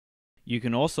You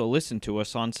can also listen to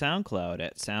us on SoundCloud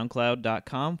at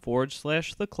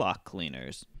soundcloud.com/The Clock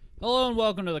Cleaners. Hello and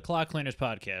welcome to the Clock Cleaners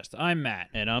Podcast. I'm Matt.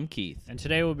 And I'm Keith. And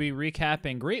today we'll be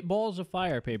recapping Great Balls of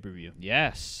Fire pay-per-view.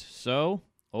 Yes. So,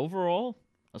 overall,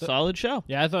 a solid show.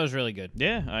 Yeah, I thought it was really good.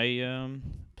 Yeah, I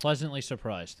Pleasantly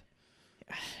surprised.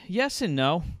 Yes and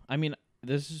no. I mean,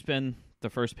 this has been the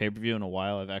first pay-per-view in a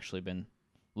while I've actually been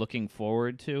looking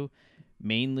forward to.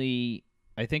 Mainly,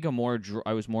 I think I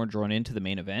was more drawn into the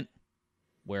main event,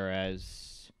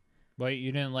 whereas... Wait,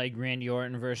 you didn't like Randy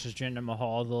Orton versus Jinder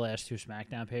Mahal the last two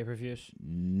SmackDown pay-per-views?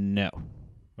 No.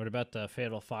 What about the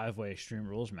Fatal 5-Way Extreme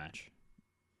Rules match?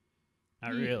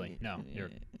 Not really. No,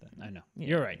 I know. Yeah.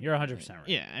 You're right. You're 100% right.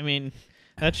 Yeah, I mean,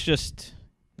 that's just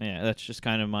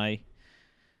kind of my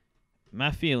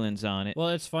feelings on it. Well,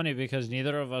 it's funny because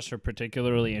neither of us are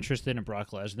particularly interested in Brock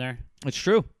Lesnar, It's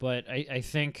true. but I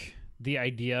think the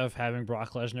idea of having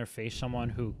Brock Lesnar face someone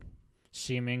who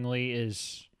seemingly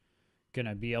is going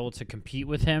to be able to compete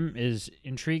with him is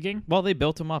intriguing. Well, they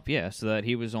built him up, so that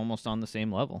he was almost on the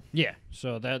same level. Yeah,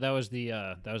 so that was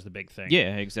the big thing.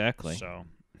 Yeah, exactly. So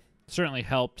certainly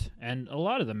helped, and a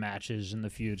lot of the matches and the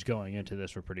feuds going into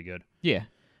this were pretty good. Yeah.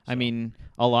 I mean,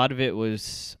 a lot of it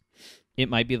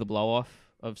might be the blow-off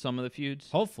of some of the feuds.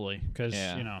 Hopefully, because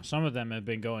Yeah. some of them have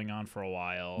been going on for a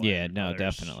while. Yeah, and no,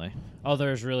 definitely.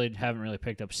 Others really haven't really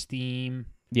picked up steam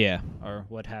Yeah, or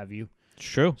what have you. it's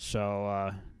true.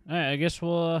 So I guess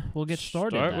we'll get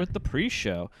started. Start then. with the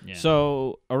pre-show. Yeah.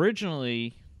 So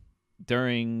originally,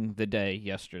 during the day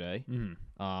yesterday,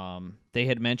 they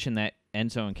had mentioned that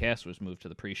Enzo and Cass was moved to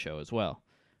the pre-show as well.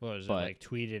 What was it, but like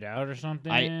tweeted out or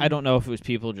something? I don't know if it was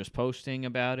people just posting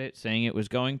about it, saying it was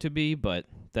going to be, but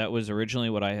that was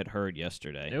originally what I had heard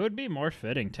yesterday. It would be more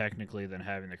fitting technically than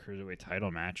having the Cruiserweight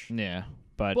title match. Yeah,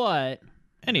 but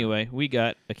anyway, we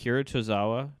got Akira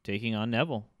Tozawa taking on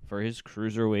Neville for his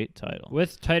Cruiserweight title.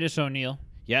 With Titus O'Neil.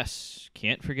 Yes,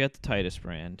 can't forget the Titus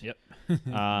brand. Yep.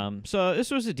 So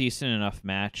this was a decent enough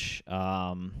match.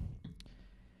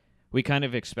 We kind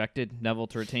of expected Neville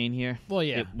to retain here. Well,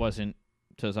 yeah. It wasn't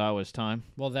Tozawa's time.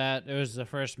 Well, it was the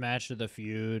first match of the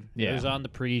feud. Yeah. It was on the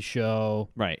pre-show.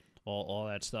 Right. All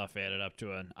that stuff added up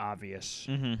to an obvious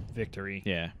victory.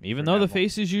 Yeah, even for though the Neville.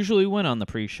 faces usually win on the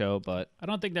pre-show, but... I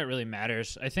don't think that really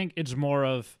matters. I think it's more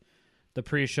of the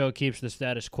pre-show keeps the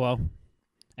status quo.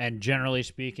 And generally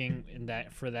speaking,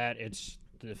 it's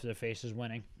the faces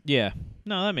winning. Yeah,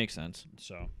 no, that makes sense.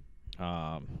 So,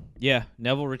 yeah,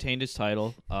 Neville retained his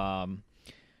title.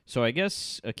 So I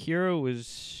guess Akira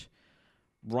was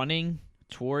running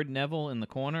toward Neville in the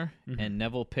corner, and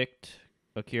Neville picked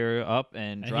Akira up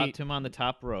and dropped him on the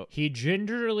top rope. he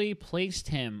gingerly placed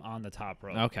him on the top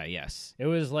rope. Okay, yes. It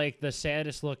was like the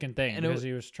saddest looking thing And because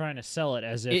he was trying to sell it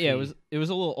as if It was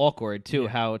a little awkward, too, Yeah.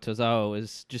 how Tozawa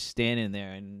was just standing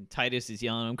there, and Titus is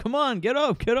yelling at him, come on, get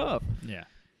up, get up. Yeah.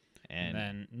 And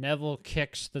then Neville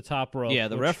kicks the top rope. Yeah,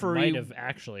 the which referee might have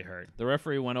actually hurt. the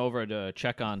referee went over to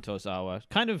check on Tozawa,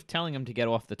 kind of telling him to get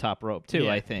off the top rope, too,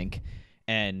 Yeah. I think.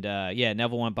 And,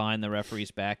 Neville went behind the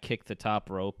referee's back, kicked the top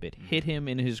rope. It hit him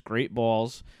in his great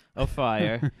balls of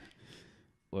fire.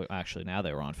 Well, actually, now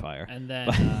they were on fire. And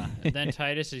then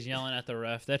Titus is yelling at the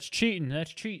ref, "That's cheating!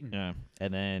 That's cheating!" Yeah.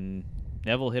 And then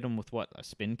Neville hit him with, what, a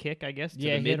spin kick, I guess, to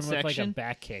Yeah, the he hit him midsection? with like a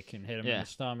back kick and hit him in Yeah. the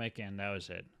stomach, and that was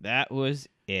it. That was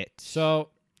it. So,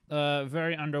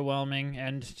 very underwhelming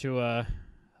end to a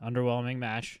underwhelming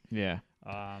match. Yeah.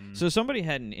 So somebody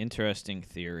had an interesting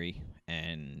theory,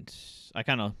 and I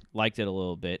kind of liked it a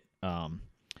little bit,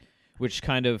 which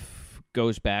kind of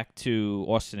goes back to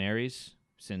Austin Aries,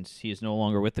 since he is no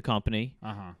longer with the company.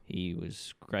 He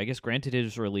was, I guess, granted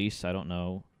his release. I don't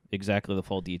know exactly the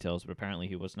full details, but apparently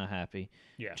he was not happy.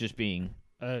 Yeah. Just being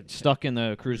stuck in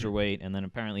the cruiserweight, and then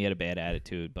apparently he had a bad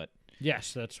attitude. But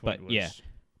Yes, that's what it was. yeah.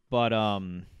 But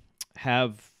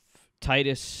have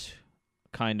Titus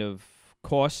kind of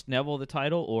cost Neville the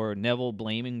title, or Neville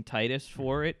blaming Titus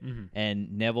for it,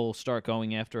 and Neville start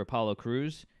going after Apollo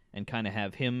Crews and kind of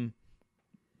have him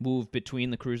move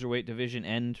between the cruiserweight division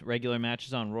and regular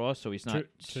matches on Raw, so he's not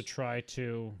to try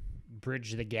to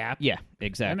bridge the gap. Yeah,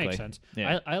 exactly. That makes sense.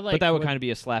 Yeah. I like, but that would kind of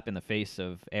be a slap in the face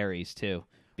of Aries too,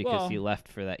 because Well, he left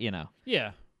for that,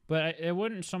 Yeah, but it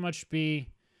wouldn't so much be.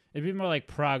 It'd be more like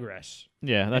progress.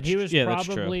 Yeah, And that's he was that's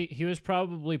true. probably he was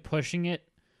probably pushing it,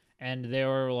 and they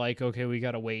were like, "Okay, we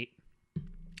gotta wait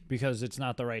because it's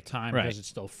not the right time Right. because it's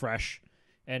still fresh."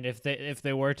 And if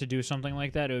they were to do something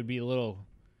like that, it would be a little.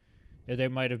 They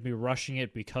might have been rushing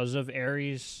it because of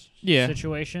Aries'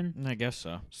 situation. I guess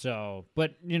so. So,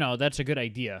 but that's a good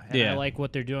idea. And Yeah. I like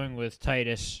what they're doing with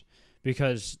Titus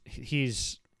because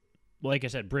he's like I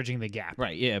said, bridging the gap.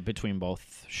 Right, yeah, between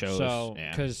both shows. So,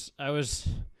 yeah. because I was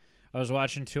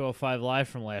watching 205 Live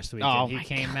from last week, Oh, and he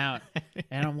came out,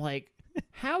 and I'm like,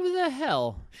 how the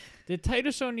hell did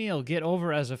Titus O'Neil get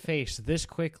over as a face this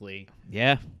quickly?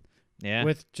 Yeah. Yeah.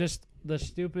 With just the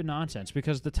stupid nonsense,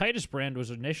 because the Titus brand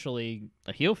was initially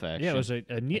a heel faction. Yeah, it was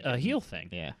a heel thing.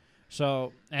 Yeah.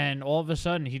 So, and all of a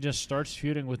sudden, he just starts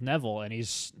feuding with Neville, and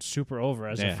he's super over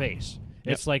as a face.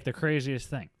 It's like the craziest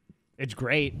thing. It's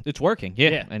great. It's working,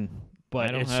 yeah.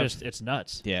 But it's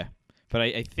nuts. Yeah. But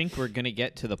I think we're going to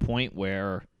get to the point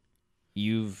where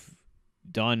you've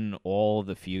done all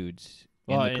the feuds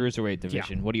in the Cruiserweight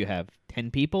division. Yeah. What do you have, 10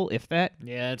 people, if that?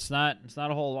 Yeah, it's not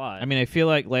a whole lot. I mean, I feel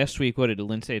like last week, what did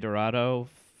Lince Dorado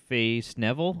face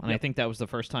Neville? And I think that was the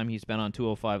first time he's been on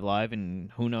 205 Live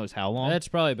in who knows how long. It's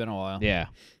probably been a while. Yeah.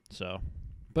 So,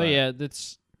 but yeah,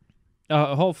 that's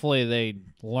hopefully they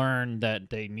learn that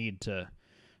they need to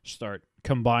start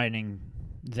combining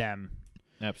them.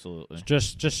 Absolutely.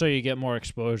 Just so you get more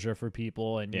exposure for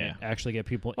people and you actually get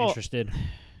people interested.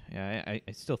 Yeah,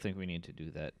 I still think we need to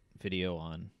do that video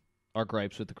on our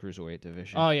gripes with the Cruiserweight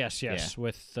division. Oh, yes.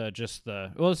 With just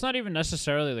well, it's not even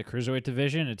necessarily the Cruiserweight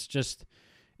division.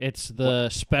 It's the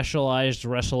specialized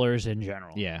wrestlers in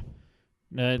general. Yeah.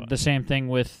 The same thing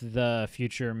with the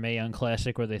future Mae Young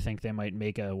Classic, where they think they might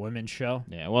make a women's show.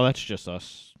 Yeah, well, that's just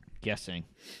us guessing.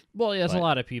 Well, yeah, there's a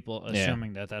lot of people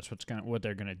assuming that that's what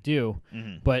they're gonna do.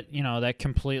 Mm-hmm. But that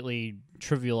completely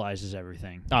trivializes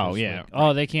everything. Oh yeah.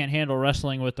 Like, they can't handle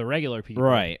wrestling with the regular people.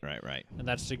 Right. And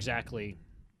that's exactly.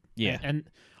 Yeah. And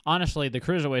honestly, the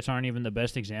cruiserweights aren't even the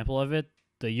best example of it.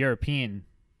 The European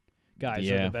guys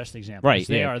are the best example. Right.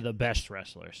 They are the best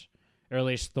wrestlers, or at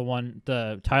least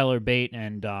the Tyler Bate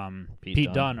and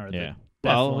Pete Dunne are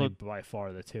definitely by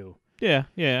far the two. Yeah.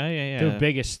 The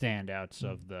biggest standouts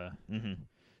of the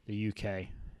UK.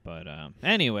 But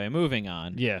anyway, moving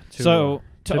on. Yeah. To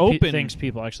open things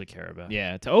people actually care about.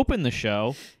 Yeah. To open the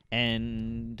show,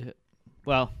 and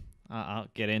well, I'll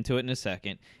get into it in a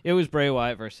second. It was Bray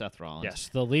Wyatt versus Seth Rollins. Yes,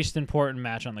 the least important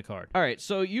match on the card. All right.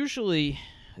 So usually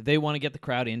they want to get the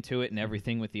crowd into it and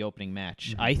everything with the opening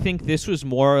match. I think this was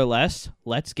more or less,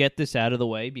 let's get this out of the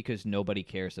way because nobody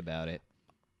cares about it.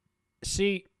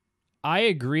 See, I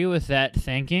agree with that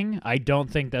thinking. I don't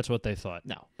think that's what they thought.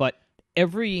 No, but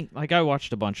I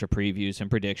watched a bunch of previews and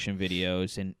prediction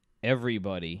videos, and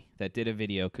everybody that did a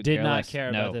video did not care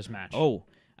about this match. Oh,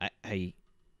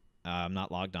 I'm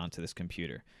not logged on to this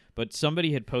computer, but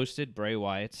somebody had posted Bray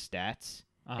Wyatt's stats,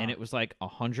 and it was like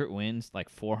 100 wins, like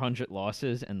 400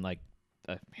 losses, and like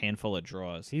a handful of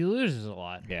draws. He loses a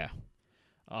lot. Yeah.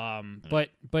 But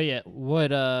yeah,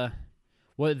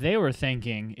 what they were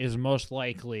thinking is most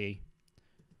likely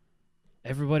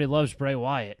everybody loves Bray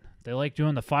Wyatt. They like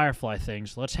doing the Firefly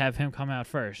things. Let's have him come out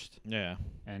first. Yeah.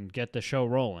 And get the show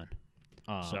rolling.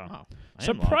 So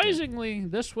surprisingly,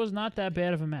 this was not that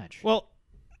bad of a match. Well,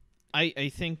 I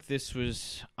think this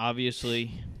was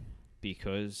obviously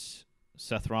because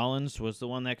Seth Rollins was the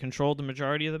one that controlled the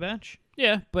majority of the match.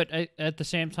 Yeah, but at the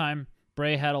same time,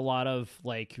 Bray had a lot of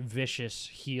like vicious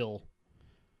heel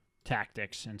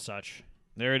tactics and such.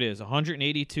 There it is,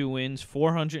 182 wins,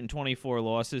 424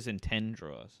 losses, and 10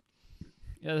 draws.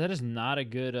 Yeah, that is not a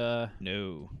good.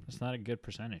 No, that's not a good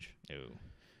percentage. No,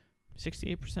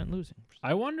 68% losing.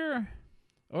 I wonder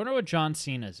what John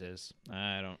Cena's is.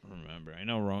 I don't remember. I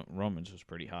know Roman's was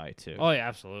pretty high too. Oh yeah,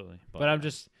 absolutely. But I'm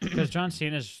just because John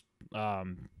Cena's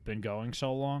been going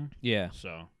so long. Yeah.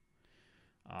 So,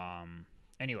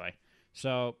 anyway,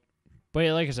 so, but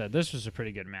yeah, like I said, this was a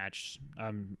pretty good match.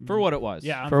 For what it was.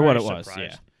 Yeah, for what it surprised.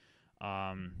 was.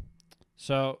 Yeah.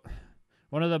 So,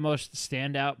 one of the most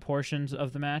standout portions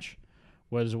of the match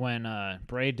was when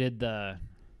Bray did the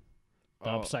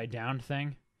upside down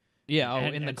thing. Yeah,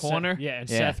 in the corner.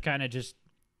 Seth kind of just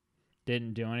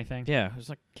didn't do anything. Yeah, it was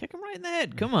like, kick him right in the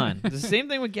head. Come on. It's the same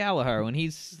thing with Gallagher when he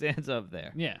stands up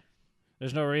there. Yeah.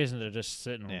 There's no reason to just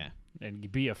sit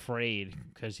and be afraid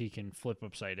because he can flip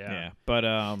upside down. Yeah, but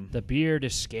the beard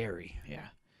is scary. Yeah.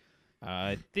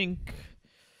 I think...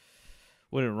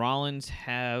 What did Rollins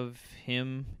have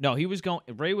him? No, he was going.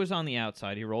 Bray was on the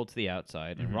outside. He rolled to the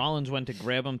outside, and Rollins went to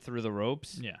grab him through the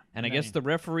ropes. Yeah, and I guess the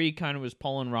referee kind of was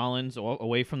pulling Rollins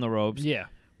away from the ropes. Yeah,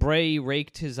 Bray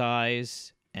raked his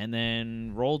eyes and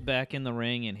then rolled back in the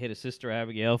ring and hit his sister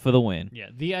Abigail for the win. Yeah,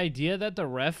 the idea that the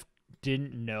ref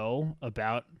didn't know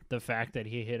about the fact that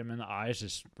he hit him in the eyes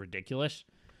is ridiculous.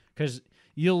 Because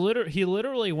he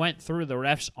literally went through the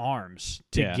ref's arms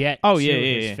to get to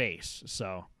his face.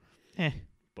 So.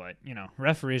 But,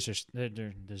 referees are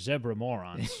they're the zebra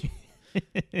morons.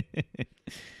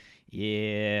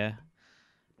 Yeah.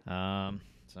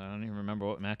 I don't even remember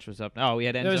what match was up. Oh, we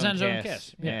had Enzo, It was and Enzo Cass. and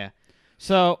Cass. Yeah.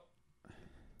 So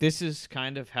this is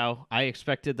kind of how I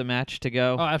expected the match to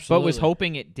go. Oh, absolutely. But was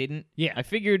hoping it didn't. Yeah. I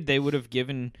figured they would have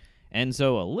given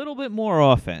Enzo a little bit more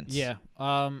offense. Yeah.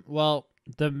 Well,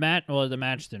 the match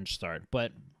didn't start,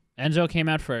 but Enzo came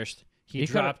out first. He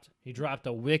dropped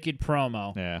a wicked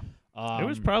promo. Yeah. It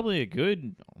was probably a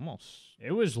good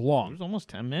It was long. It was almost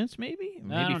 10 minutes, maybe?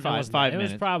 Maybe 5 minutes. It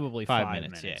was probably 5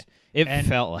 minutes. Yeah. It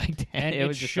felt like that. And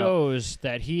it shows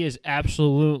that he is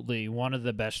absolutely one of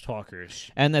the best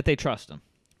talkers. And that they trust him.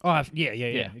 Oh, yeah,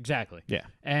 exactly. Yeah.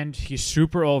 And he's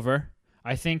super over.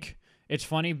 I think it's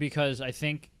funny because I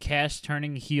think Cass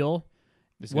turning heel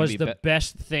was the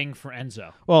best thing for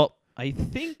Enzo. Well, I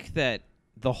think that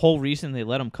the whole reason they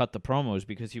let him cut the promo is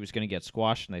because he was going to get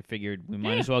squashed, and they figured we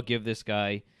might as well give this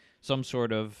guy some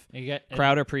sort of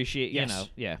crowd appreciate. Yes. You know,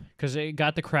 yeah, because it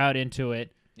got the crowd into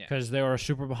it because they were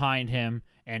super behind him,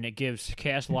 and it gives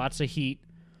Cass lots of heat.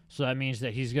 So that means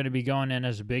that he's going to be going in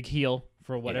as a big heel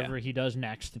for whatever he does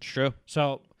next. It's true.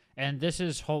 So, and this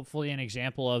is hopefully an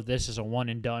example of this is a one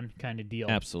and done kind of deal.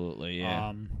 Absolutely,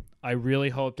 yeah. I really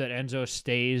hope that Enzo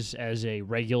stays as a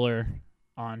regular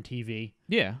on TV.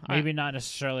 Yeah. Maybe not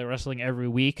necessarily wrestling every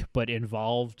week, but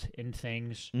involved in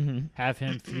things. Mm-hmm. Have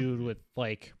him feud with,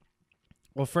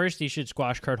 well, first he should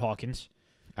squash Kurt Hawkins.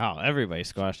 Oh, everybody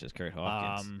squashes Kurt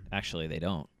Hawkins. Actually, they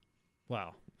don't.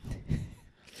 Well,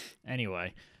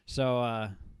 anyway, so,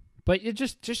 but you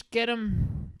just get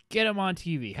him on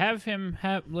TV. Have him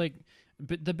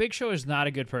but the Big Show is not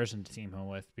a good person to team him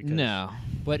with. No.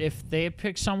 But if they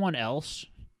pick someone else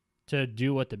to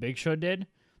do what the Big Show did,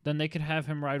 then they could have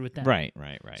him ride with them. Right.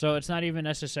 So it's not even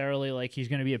necessarily like he's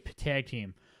going to be a tag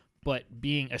team, but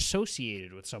being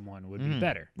associated with someone would be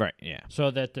better. Right, yeah. So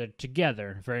that they're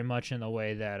together very much in the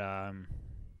way that,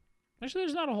 actually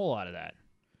there's not a whole lot of that.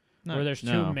 Where there's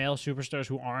two male superstars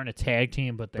who aren't a tag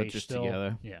team, but they just still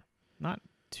together. Yeah. Not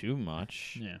too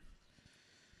much. Yeah.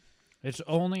 It's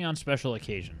only on special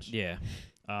occasions. Yeah.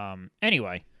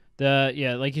 Anyway,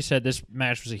 like you said, this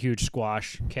match was a huge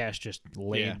squash. Cass just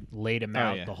laid him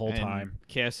out the whole time.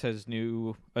 Cass has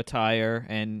new attire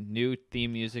and new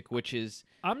theme music, which is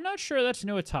I'm not sure that's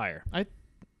new attire.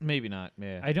 Maybe not.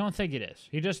 Yeah. I don't think it is.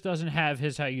 He just doesn't have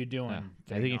his "How you doing?"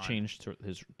 I think he changed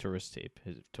his tourist tape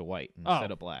to white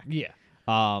instead of black. Yeah.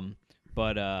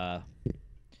 But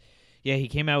he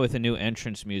came out with a new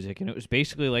entrance music, and it was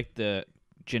basically like the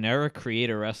generic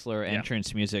creator wrestler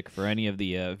entrance music for any of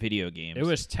the video games. It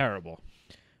was terrible.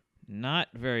 Not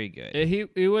very good.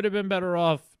 He would have been better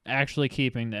off actually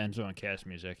keeping the Enzo and Cass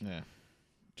music. Yeah.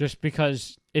 Just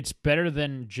because it's better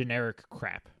than generic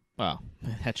crap. Well,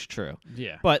 that's true.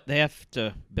 Yeah. But they have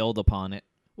to build upon it.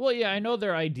 Well, yeah, I know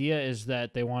their idea is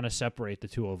that they want to separate the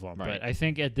two of them. Right. But I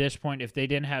think at this point, if they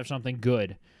didn't have something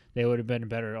good, they would have been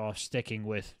better off sticking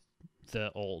with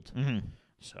the old. Mm-hmm.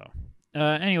 So,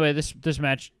 anyway, this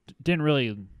match didn't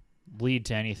really lead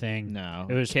to anything. No.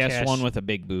 It was Cass won with a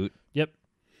big boot. Yep.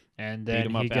 And then beat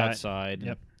him up outside.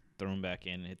 Yep. Threw him back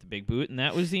in, hit the big boot, and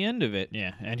that was the end of it.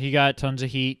 Yeah, and he got tons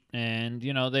of heat, and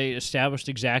they established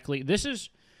exactly. This is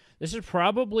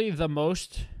probably the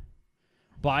most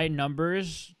by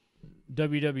numbers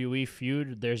WWE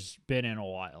feud there's been in a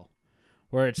while,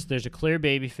 where there's a clear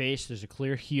baby face, there's a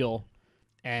clear heel,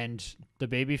 and the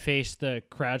baby face the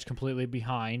crowd's completely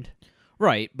behind.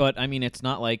 Right, but I mean it's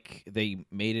not like they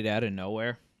made it out of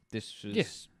nowhere. This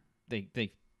was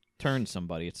they turned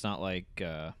somebody. It's not like.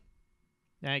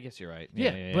 I guess you're right.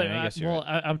 Yeah, but I guess right.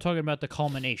 I'm talking about the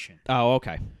culmination. Oh,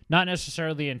 okay. Not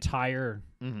necessarily the entire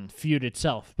feud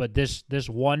itself, but this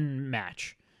one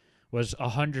match was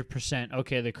 100%.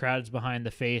 Okay, the crowd's behind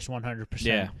the face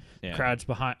 100%. Yeah. Crowd's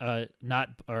behind,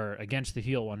 against the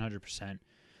heel 100%.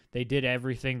 They did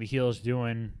everything the heel is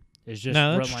doing. Is just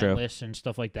relentless and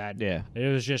stuff like that. Yeah,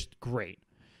 it was just great.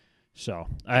 So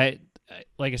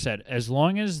like I said, as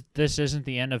long as this isn't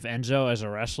the end of Enzo as a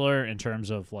wrestler in terms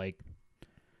of like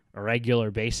a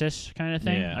regular basis kind of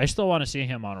thing. Yeah. I still want to see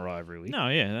him on Raw every week. No,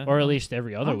 yeah. Or at least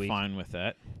every other week. I'm fine with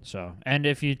that. So, and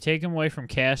if you take him away from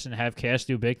Cass and have Cass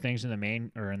do big things in the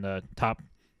main or in the top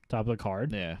of the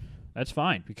card, that's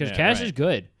fine because Cass is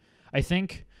good. I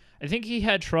think he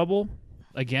had trouble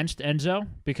against Enzo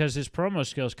because his promo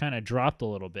skills kind of dropped a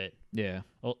little bit. Yeah.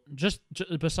 Well, just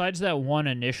besides that one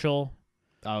initial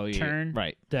turn,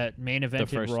 that main evented the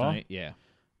first Raw. Night, yeah.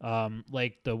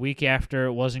 Like the week after,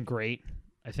 it wasn't great.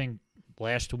 I think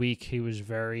last week he was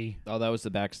very. Oh, that was the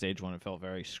backstage one. It felt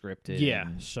very scripted. Yeah,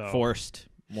 so forced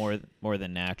more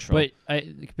than natural. But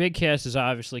Big Cass is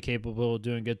obviously capable of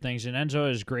doing good things, and Enzo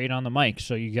is great on the mic.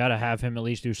 So you got to have him at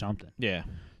least do something. Yeah.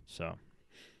 So,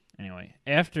 Anyway,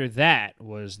 after that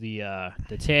was the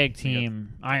tag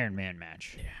team Iron Man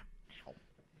match. Yeah.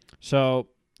 So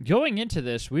going into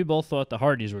this, we both thought the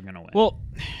Hardys were going to win. Well,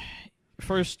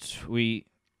 first we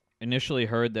initially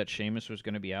heard that Sheamus was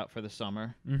going to be out for the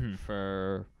summer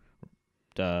for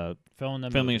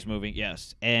filming his movie.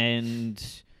 Yes,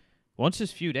 and once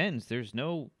this feud ends, there's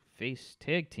no face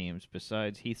tag teams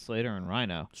besides Heath Slater and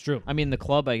Rhino. It's true. I mean, the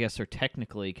Club, I guess, are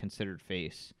technically considered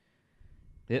face.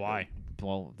 Why?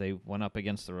 Well, they went up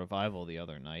against the Revival the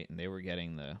other night, and they were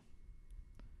getting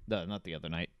not the other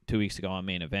night, 2 weeks ago on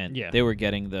Main Event. Yeah. They were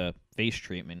getting the face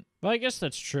treatment. Well, I guess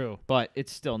that's true. But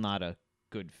it's still not a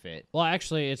good fit. Well,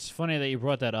 actually, it's funny that you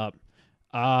brought that up.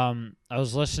 I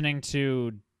was listening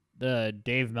to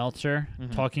Dave Meltzer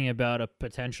talking about a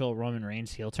potential Roman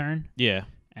Reigns heel turn. Yeah.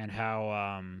 And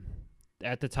how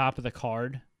at the top of the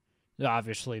card,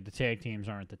 obviously the tag teams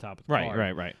aren't at the top of the card.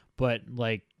 Right. But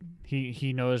like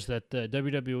he knows that the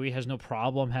WWE has no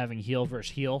problem having heel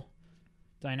versus heel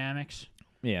dynamics.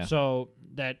 Yeah. So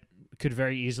that could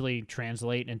very easily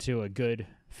translate into a good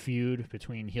feud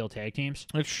between heel tag teams.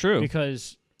 It's true.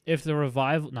 Because if the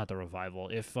Revival,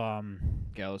 if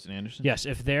Gallows and Anderson? Yes,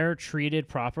 if they're treated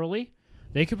properly,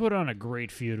 they could put on a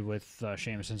great feud with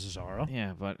Sheamus and Cesaro.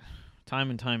 Yeah, but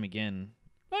time and time again.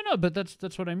 I know, but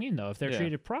that's what I mean, though. If they're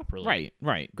treated properly.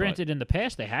 Right. Granted, in the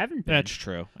past, they haven't been. That's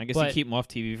true. I guess you keep them off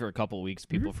TV for a couple of weeks,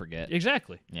 people forget.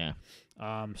 Exactly. Yeah.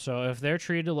 So if they're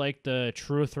treated like the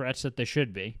true threats that they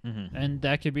should be, and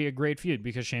that could be a great feud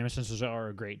because Sheamus and Cesaro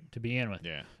are great to begin with.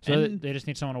 Yeah. So they just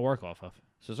need someone to work off of.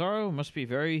 Cesaro must be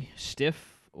very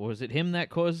stiff. Was it him that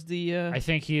caused the... I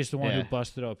think he's the one who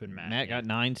busted open Matt. Matt got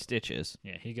 9 stitches.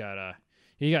 Yeah, he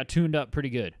got tuned up pretty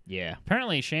good. Yeah.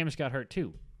 Apparently, Sheamus got hurt,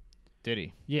 too. Did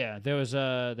he? Yeah, there was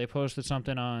they posted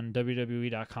something on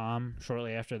WWE.com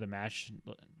shortly after the match.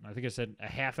 I think it said a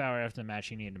half hour after the match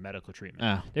he needed medical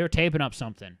treatment. They were taping up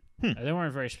something. They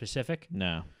weren't very specific.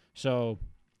 No. So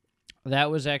that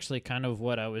was actually kind of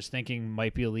what I was thinking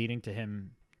might be leading to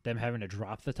them having to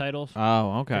drop the titles.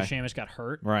 Oh, okay. Because Sheamus got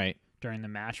hurt during the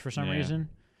match for some reason.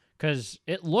 Because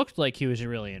it looked like he was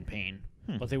really in pain,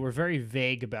 but they were very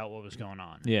vague about what was going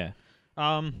on. Yeah.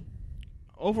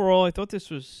 Overall, I thought it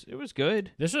was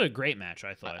good. This was a great match,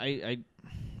 I thought. It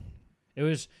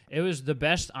was the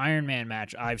best Iron Man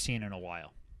match I've seen in a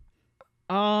while.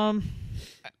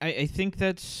 I think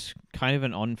that's kind of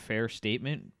an unfair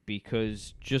statement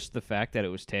because just the fact that it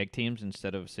was tag teams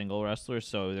instead of single wrestlers,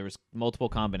 so there was multiple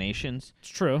combinations. It's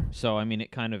true. So, I mean,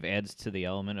 it kind of adds to the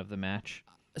element of the match.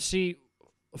 See,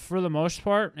 for the most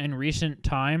part, in recent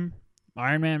time,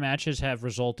 Iron Man matches have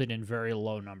resulted in very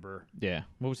low number. Yeah.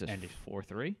 What was it?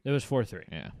 4-3? It was 4-3.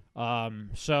 Yeah.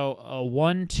 So a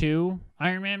 1-2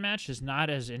 Iron Man match is not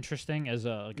as interesting as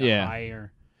a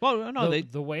higher. Well, no,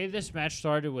 the way this match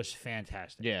started was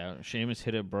fantastic. Yeah, Sheamus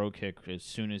hit a bro kick as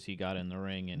soon as he got in the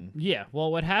ring, and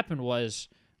well, what happened was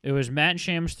it was Matt and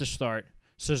Sheamus to start.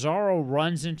 Cesaro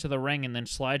runs into the ring and then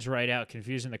slides right out,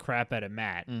 confusing the crap out of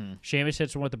Matt. Sheamus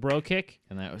hits him with the bro kick,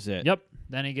 and that was it. Yep.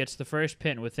 Then he gets the first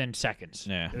pin within seconds.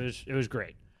 Yeah, it was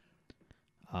great.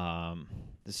 The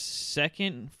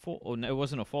second fall, it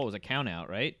wasn't a fall; it was a count out,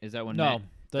 right? Is that when? No, Matt,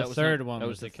 the third one. That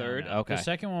was the third. Out. Okay. The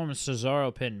second one was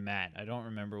Cesaro pinned Matt. I don't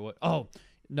remember what. Oh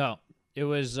no, it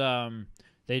was.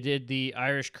 They did the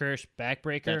Irish Curse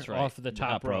backbreaker off of the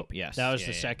top rope. Yes, that was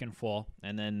the second fall.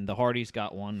 And then the Hardys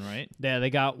got one, right? Yeah, they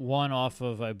got one off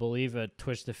of, I believe, a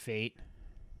Twist of Fate.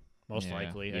 Most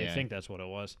likely, I think that's what it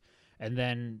was. And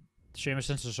then Sheamus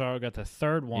and Cesaro got the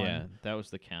third one. Yeah, that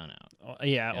was the count out.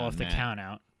 Off the count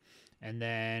out. And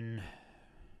then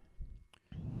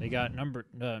they got Matt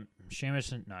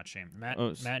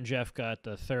and Jeff got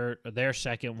their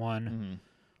second one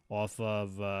off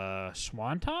of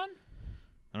Swanton.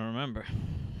 I don't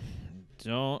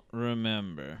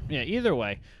remember. Yeah, either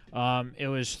way, it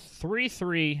was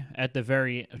 3-3 at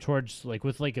the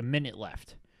with a minute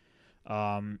left.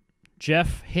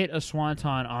 Jeff hit a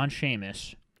swanton on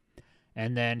Sheamus,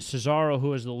 and then Cesaro, who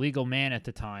was the legal man at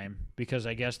the time, because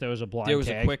I guess there was a blind tag. There was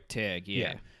a quick tag,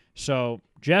 yeah. So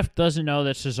Jeff doesn't know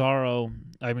that Cesaro's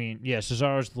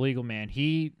the legal man.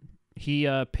 He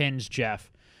pins Jeff.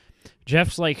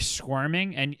 Jeff's like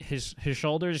squirming, and his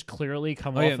shoulders clearly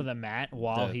come off of the mat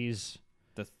while he's.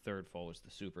 The third fall was the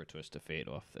super twist of fate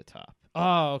off the top.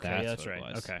 Oh, okay, that's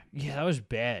right. Okay, yeah, that was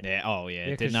bad. Yeah,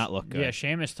 it did not look good. Yeah,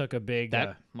 Sheamus took a big.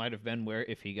 That might have been where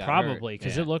if he got probably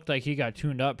because it looked like he got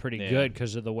tuned up pretty good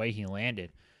because of the way he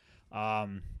landed.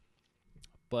 But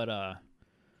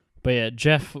yeah,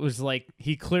 Jeff was like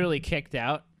he clearly kicked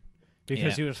out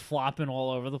because he was flopping all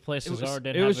over the place. It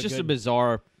was just a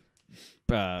bizarre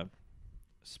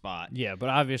spot. Yeah, but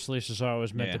obviously Cesaro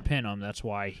was meant to pin him. That's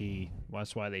why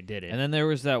they did it. And then there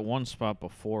was that one spot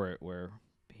before it where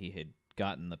he had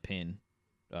gotten the pin,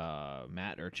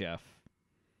 Matt or Jeff,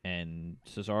 and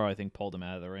Cesaro, I think, pulled him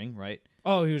out of the ring, right?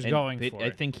 Oh, he was going for it. I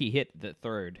think he hit the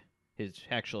third. His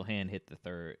actual hand hit the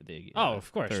third.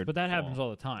 Of course, but that happens all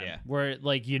the time. Yeah. Where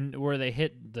they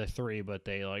hit the 3, but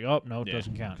they like, oh no, it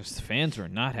doesn't count. Because the fans were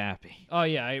not happy. Oh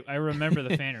yeah, I remember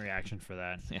the fan reaction for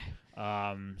that.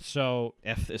 Yeah. So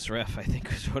F this ref, I think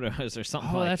was what it was, or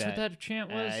something like that. Oh, that's what that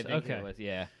chant was. I think it was.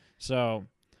 Yeah. So,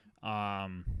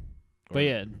 but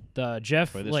yeah, the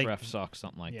Jeff or this ref sucks,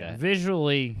 something like that.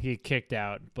 Visually, he kicked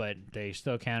out, but they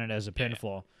still counted as a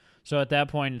pinfall. So at that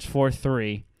point, it's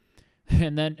 4-3.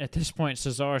 And then at this point,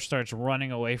 Cesaro starts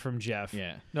running away from Jeff.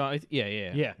 Yeah. No.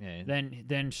 Yeah. Then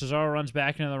Cesaro runs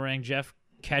back into the ring. Jeff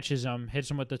catches him, hits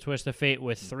him with the twist of fate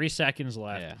with 3 seconds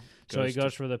left. Yeah. So he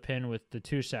goes for the pin with the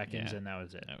 2 seconds, and that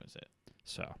was it. That was it.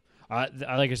 So,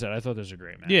 like I said, I thought this was a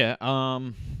great match. Yeah.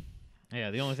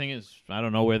 Yeah. The only thing is, I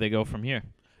don't know where they go from here.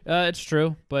 It's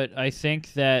true, but I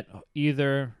think that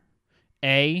either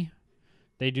A,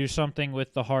 they do something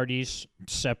with the Hardys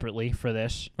separately for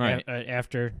this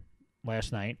after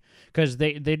last night, because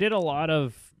they did a lot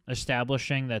of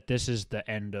establishing that this is the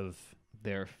end of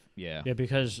their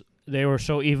because they were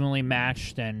so evenly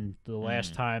matched, and the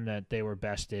last time that they were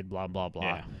bested, blah blah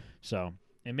blah. So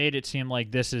it made it seem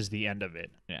like this is the end of it.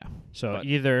 Yeah. So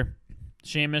either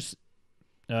Sheamus,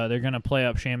 they're gonna play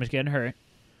up Sheamus getting hurt,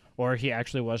 or he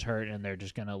actually was hurt, and they're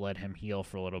just gonna let him heal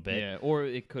for a little bit. Yeah. Or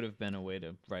it could have been a way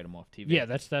to write him off TV. Yeah,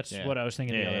 that's what I was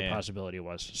thinking. The other possibility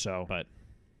was. So, but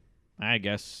I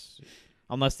guess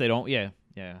unless they don't. Yeah.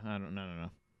 I don't. No.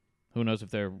 Who knows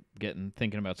if they're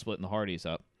thinking about splitting the Hardys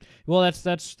up? Well,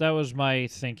 that was my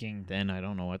thinking. Then I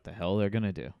don't know what the hell they're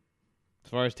gonna do. As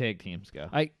far as tag teams go,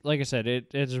 like I said,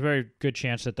 it's a very good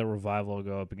chance that the Revival will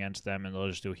go up against them, and they'll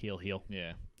just do heel.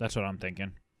 Yeah, that's what I'm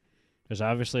thinking. Because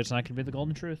obviously it's not going to be the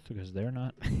Golden Truth because they're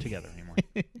not together anymore.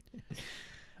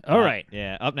 All right.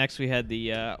 Yeah. Up next we had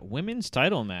the women's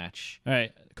title match. All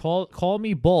right. Call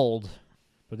me bold,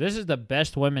 but this is the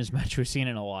best women's match we've seen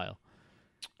in a while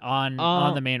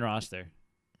on the main roster.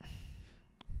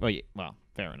 Well,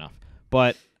 fair enough.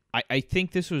 But I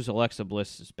think this was Alexa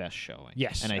Bliss's best showing.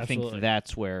 Yes, and I absolutely. think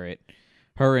that's where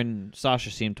her and Sasha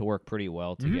seemed to work pretty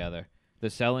well together. The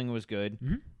selling was good.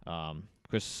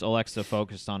 Because Alexa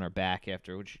focused on her back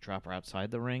after. Would she drop her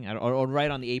outside the ring? Or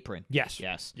right on the apron? Yes.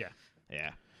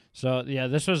 Yeah. So,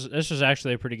 this was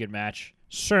actually a pretty good match.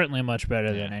 Certainly much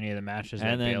better than any of the matches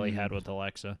that Bayley had with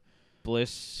Alexa.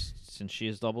 Bliss, since she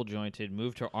is double jointed,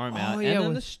 moved her arm out. And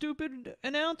then the stupid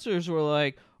announcers were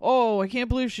like, oh, I can't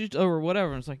believe she's... Or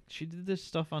whatever. It's like, she did this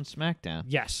stuff on SmackDown.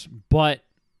 Yes, but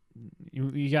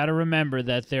you got to remember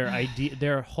that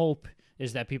their hope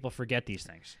is that people forget these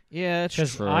things. Yeah, that's true.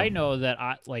 Because I know that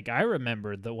I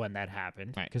remember when that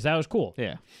happened because that was cool.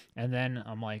 Yeah. And then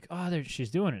I'm like, oh, she's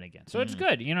doing it again. So it's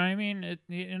good. You know what I mean?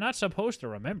 You're not supposed to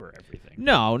remember everything.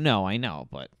 No, I know,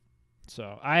 but...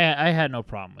 So I had no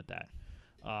problem with that.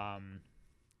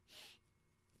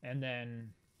 And then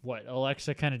what?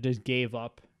 Alexa kind of just gave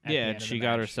up. At the end of she the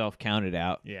got match. herself counted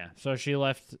out. Yeah. So she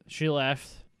left,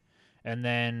 and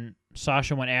then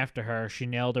Sasha went after her. She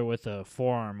nailed her with a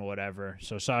forearm or whatever.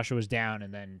 So Sasha was down,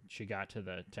 and then she got to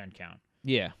the 10 count.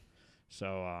 Yeah.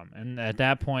 So and at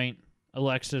that point,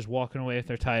 Alexa's walking away with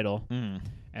her title,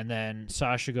 and then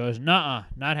Sasha goes, "Nuh-uh,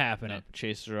 not happening."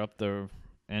 Chases her up the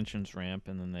entrance ramp,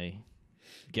 and then they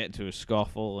get into a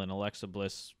scuffle, and Alexa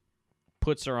Bliss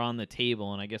puts her on the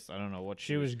table, and I guess I don't know what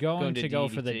she was going to go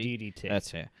for the DDT.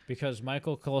 That's it. Because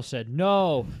Michael Cole said,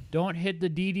 "No, don't hit the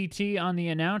DDT on the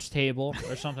announce table,"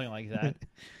 or something like that.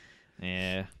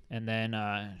 Yeah. And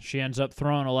then she ends up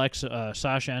throwing Alexa.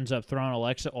 Sasha ends up throwing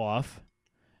Alexa off,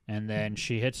 and then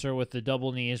she hits her with the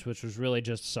double knees, which was really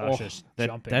just Sasha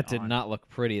jumping. That did not look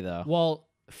pretty though. Well,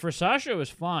 for Sasha, it was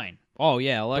fine. Oh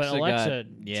yeah, Alexa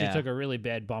she took a really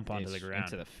bad bump onto the ground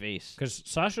into the face because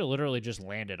Sasha literally just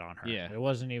landed on her. Yeah, it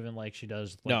wasn't even like she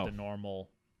does the normal.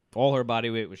 All her body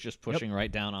weight was just pushing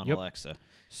right down on Alexa.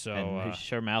 So and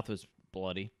her mouth was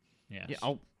bloody. Yes.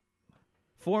 Yeah.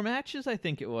 4 matches, I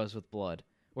think it was with blood,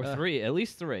 or 3, at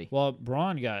least 3. Well,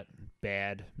 Braun got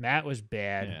bad. Matt was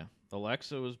bad. Yeah.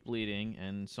 Alexa was bleeding,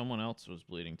 and someone else was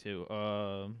bleeding too.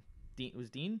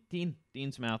 Dean?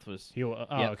 Dean's mouth was...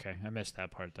 okay. I missed that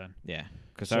part then. Yeah,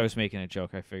 because I was making a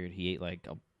joke. I figured he ate like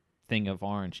a thing of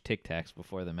orange Tic Tacs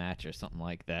before the match or something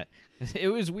like that. It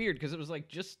was weird because it was like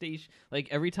just like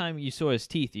every time you saw his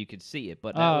teeth, you could see it,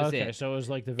 but that was it. So it was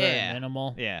like the very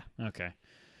minimal? Yeah. Okay.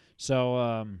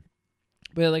 So,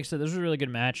 But like I said, this was a really good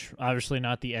match. Obviously,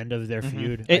 not the end of their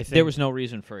feud. There was no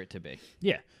reason for it to be.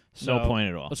 Yeah. So no point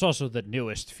at all. It's also the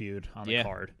newest feud on the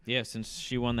card. Yeah, since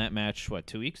she won that match,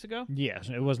 2 weeks ago? Yeah,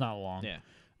 it was not long. Yeah.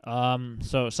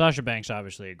 So Sasha Banks,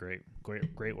 obviously a great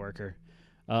worker.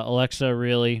 Alexa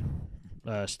really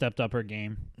stepped up her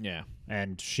game. Yeah.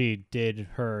 And she did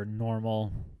her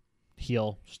normal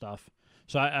heel stuff.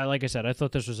 So I like I said, I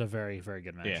thought this was a very, very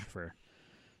good match for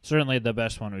certainly the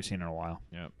best one we've seen in a while.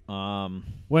 Yep.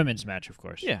 Women's match, of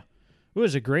course. Yeah. It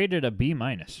was graded a B-.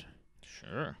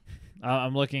 Sure.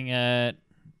 I'm looking at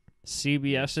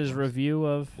CBS's review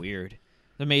of... Weird.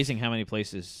 It's amazing how many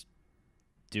places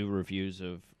do reviews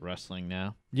of wrestling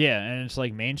now. Yeah, and it's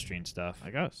like mainstream stuff.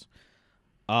 I guess.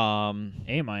 A-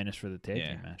 for the tag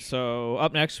team match. So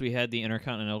up next we had the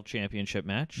Intercontinental Championship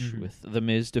match with The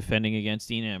Miz defending against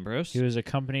Dean Ambrose. He was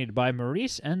accompanied by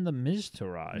Maurice and the Miz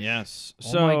Taraj. Yes.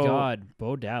 Oh my God,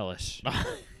 Bo Dallas.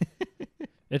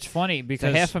 It's funny because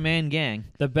it's a half a man gang.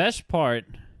 The best part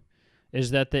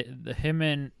is that him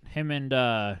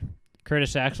and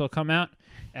Curtis Axel come out,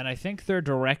 and I think they're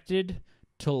directed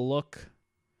to look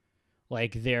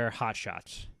like they're hot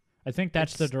shots. I think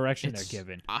that's the direction they're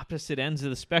given. Opposite ends of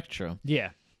the spectrum. Yeah,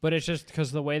 but it's just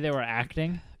because the way they were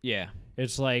acting. Yeah.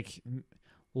 It's like,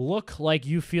 look like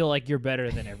you feel like you're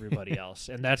better than everybody else,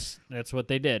 and that's what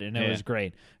they did, and it was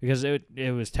great because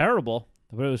it was terrible,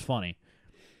 but it was funny.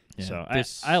 Yeah. So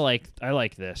I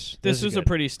like this. This was a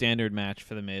pretty standard match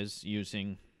for The Miz,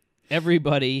 using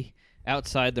everybody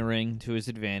outside the ring to his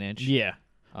advantage. Yeah.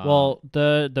 Well,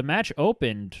 the match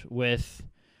opened with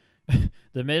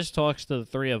The Miz talks to the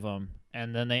three of them,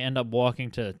 and then they end up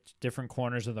walking to different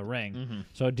corners of the ring. Mm-hmm.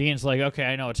 So Dean's like, okay,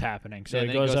 I know what's happening. So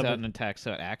he goes up out and attacks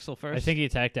Axel first? I think he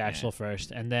attacked Axel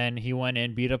first, and then he went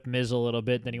in, beat up Miz a little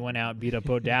bit, then he went out and beat up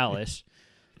Bo Dallas.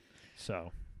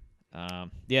 So...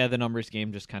 the numbers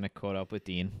game just kind of caught up with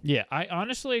Dean. Yeah, I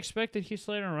honestly expected Heath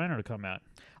Slater and Rhino to come out.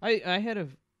 I had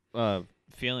a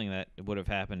feeling that it would have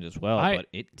happened as well, but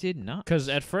it did not. Because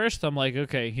at first I'm like,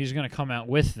 okay, he's going to come out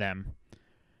with them,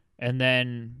 and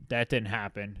then that didn't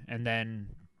happen, and then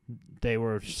they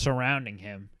were surrounding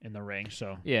him in the ring,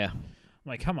 so... Yeah. I'm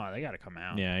like, come on, they got to come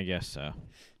out. Yeah, I guess so.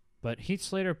 But Heath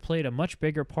Slater played a much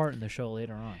bigger part in the show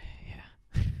later on.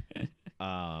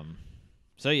 Yeah.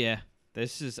 So, yeah.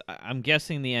 This is, I'm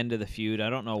guessing, the end of the feud. I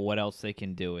don't know what else they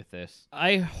can do with this.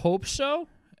 I hope so,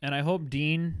 and I hope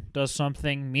Dean does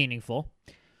something meaningful.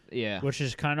 Yeah. Which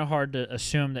is kind of hard to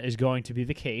assume that is going to be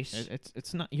the case.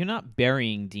 It's not. You're not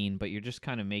burying Dean, but you're just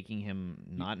kind of making him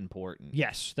not important.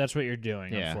 Yes, that's what you're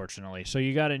doing, unfortunately. So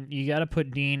you gotta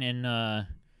put Dean in a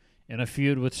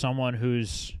feud with someone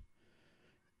who's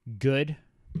good,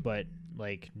 but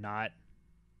like not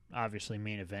obviously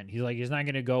main event. He's not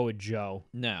gonna go with Joe.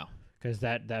 No. Because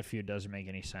that feud doesn't make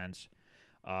any sense.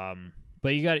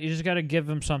 But you just got to give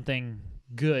him something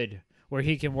good where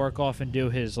he can work off and do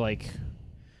his, like,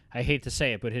 I hate to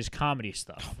say it, but his comedy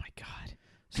stuff. Oh my God!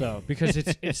 So because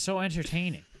it's so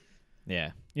entertaining.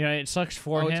 Yeah. You know, it sucks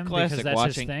for him because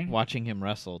that's his thing. Watching him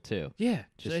wrestle too. Yeah,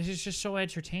 it's just so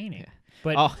entertaining. Yeah.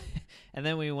 But and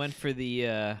then we went for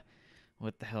the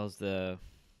what the hell's where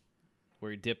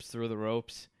he dips through the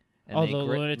ropes. And the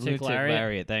lunatic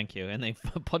lariat. Thank you. And they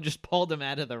just pulled him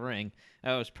out of the ring.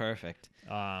 That was perfect.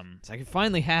 It's like it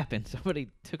finally happened. Somebody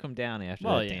took him down after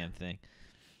that damn thing.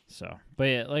 So, but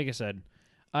yeah, like I said,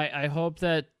 I hope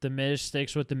that the Miz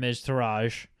sticks with the Miz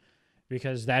Taraj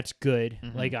because that's good.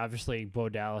 Mm-hmm. Like obviously, Bo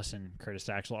Dallas and Curtis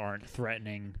Axel aren't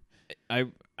threatening. I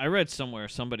read somewhere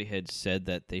somebody had said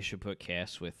that they should put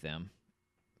Cass with them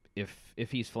if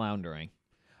he's floundering.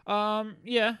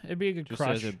 Yeah, it'd be a good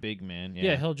crush. Just as a big man,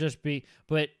 yeah, he'll just be.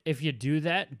 But if you do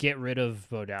that, get rid of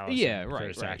Bo Dallas. Yeah, and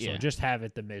Curtis right. Axel. Yeah. Just have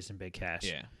it the Miz and Big Cass.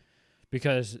 Yeah,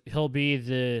 because he'll be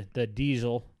the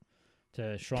Diesel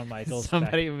to Shawn Michaels.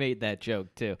 Somebody made that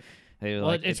joke too.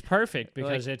 It's perfect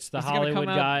because it's the Hollywood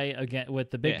guy again with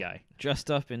the big guy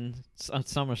dressed up in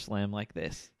SummerSlam like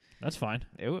this. That's fine.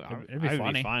 It'd be funny.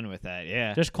 I'd be fine with that.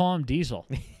 Yeah, just call him Diesel.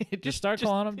 just start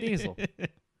calling him Diesel.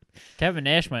 Kevin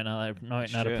Nash might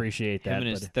not appreciate that. Him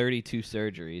and his 32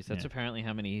 surgeries. That's apparently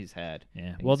how many he's had.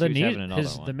 Yeah. Well,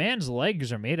 the man's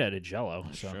legs are made out of Jello.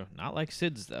 That's so true. Not like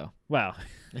Sid's though. Well,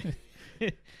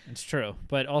 it's true.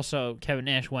 But also, Kevin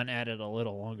Nash went at it a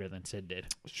little longer than Sid did.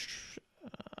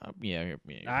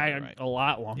 Right. A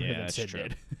lot longer than Sid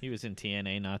did. He was in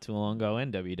TNA not too long ago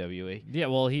and WWE. Yeah.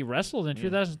 Well, he wrestled in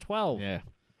 2012. Yeah.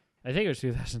 I think it was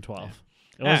 2012.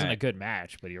 Yeah. It wasn't a good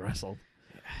match, but he wrestled.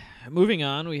 Moving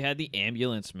on, we had the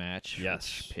ambulance match.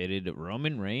 Yes. Which pitted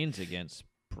Roman Reigns against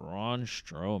Braun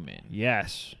Strowman.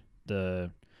 Yes.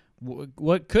 The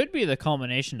what could be the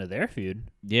culmination of their feud.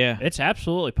 Yeah. It's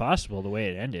absolutely possible the way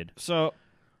it ended. So,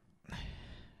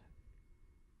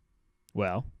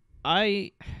 well,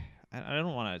 I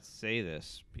don't want to say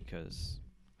this because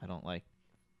I don't like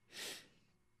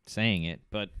saying it,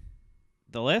 but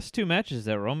the last 2 matches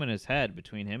that Roman has had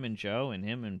between him and Joe and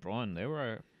him and Braun, they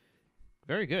were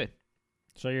very good.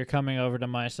 So you're coming over to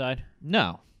my side?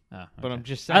 No. Oh, okay. But I'm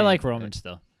just saying. I like Roman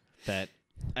still. That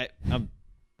I'm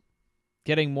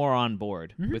getting more on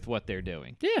board with what they're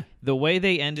doing. Yeah. The way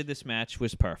they ended this match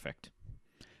was perfect.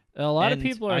 A lot of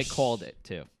people are... I called it,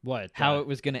 too. What? How it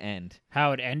was going to end.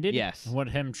 How it ended? Yes. What,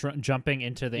 him jumping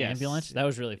into the ambulance? That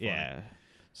was really fun. Yeah.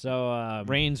 So,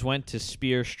 Reigns went to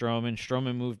spear Strowman.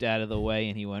 Strowman moved out of the way,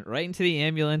 and he went right into the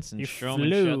ambulance, and he Strowman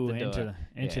flew shut the door.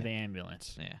 into the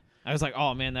ambulance. Yeah. I was like,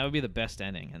 oh, man, that would be the best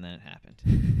ending, and then it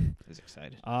happened. I was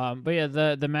excited. But yeah,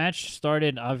 the match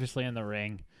started, obviously, in the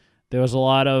ring. There was a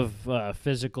lot of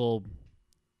physical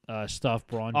stuff,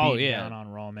 Braun beating down on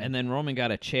Roman. And then Roman got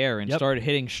a chair and started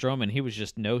hitting Strowman. He was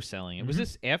just no-selling it. Was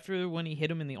this after when he hit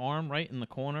him in the arm, right, in the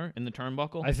corner, in the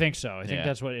turnbuckle? I think so. I think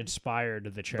that's what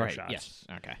inspired the chair right, shots. Yes,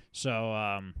 okay. So,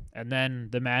 and then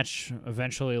the match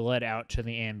eventually led out to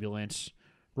the ambulance.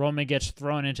 Roman gets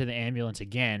thrown into the ambulance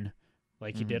again,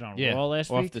 like he did on Raw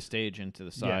last week. Off the stage into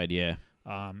the side, yeah.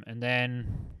 And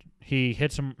then he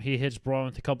hits Braun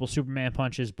with a couple Superman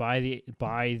punches by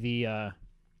the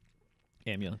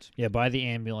ambulance. Yeah, by the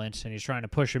ambulance, and he's trying to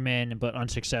push him in, but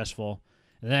unsuccessful.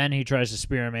 And then he tries to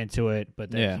spear him into it, but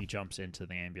then he jumps into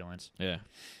the ambulance. Yeah.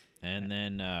 And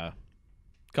then a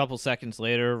couple seconds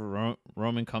later,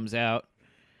 Roman comes out.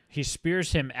 He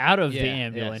spears him out of the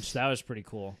ambulance. Yes. That was pretty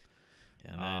cool.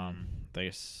 And then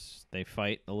they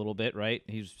fight a little bit, right?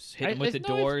 He's hitting with the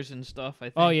doors and stuff, I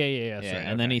think. Oh, yeah. Sorry,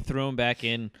 and then he threw him back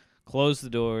in, closed the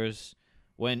doors,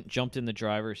 jumped in the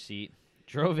driver's seat,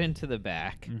 drove into the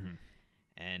back. Mm-hmm.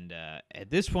 And at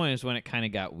this point is when it kind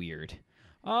of got weird.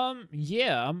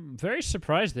 Yeah, I'm very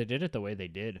surprised they did it the way they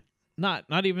did.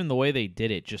 Not even the way they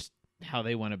did it, just how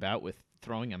they went about with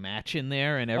throwing a match in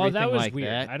there and everything like that. Oh, that was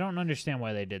weird. I don't understand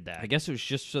why they did that. I guess it was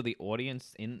just so the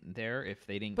audience in there, if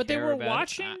they didn't but care they were about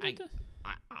watching.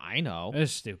 I know.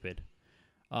 It's stupid.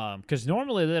 Because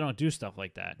normally they don't do stuff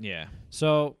like that. Yeah.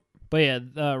 So, but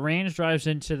yeah, Reigns drives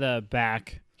into the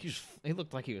back. He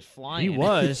looked like he was flying. He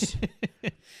was.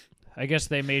 I guess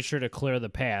they made sure to clear the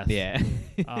path. Yeah.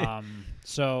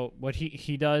 So what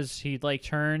he does, he like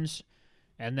turns,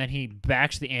 and then he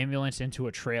backs the ambulance into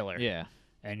a trailer. Yeah.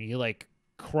 And he like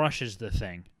crushes the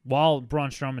thing while Braun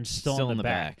Strowman's still in the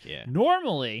back. Yeah.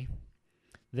 Normally,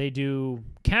 they do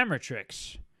camera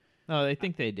tricks. No, they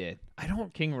think they did. I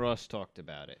don't. King Ross talked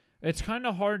about it. It's kind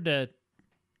of hard to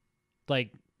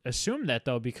like assume that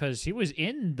though, because he was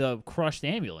in the crushed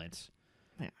ambulance.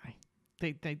 Yeah,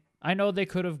 I know he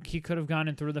could have gone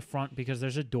in through the front because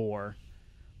there's a door,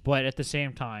 but at the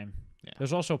same time,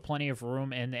 there's also plenty of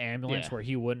room in the ambulance where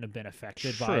he wouldn't have been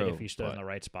affected by it if he stood in the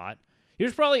right spot. He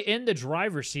was probably in the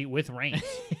driver's seat with Reigns.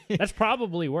 That's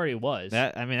probably where he was.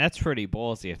 That's pretty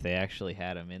ballsy if they actually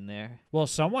had him in there. Well,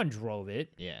 someone drove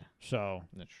it. Yeah. So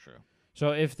that's true. So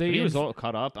if he was all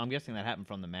cut up, I'm guessing that happened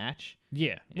from the match.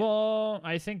 Yeah. Well,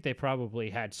 I think they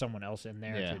probably had someone else in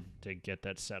there to get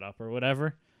that set up or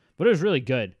whatever. But it was really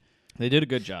good. They did a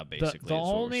good job, basically. The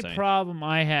only problem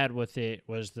I had with it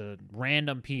was the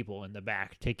random people in the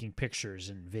back taking pictures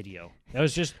and video. That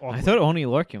was just awkward. I thought Oney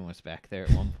Lorcan was back there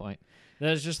at one point. That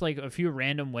was just like a few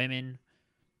random women,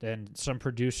 then some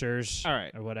producers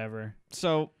or whatever.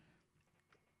 So,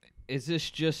 is this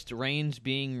just Reigns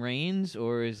being Reigns,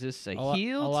 or is this a heel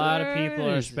turn? A lot of people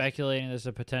are speculating this is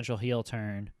a potential heel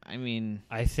turn. I mean...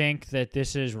 I think that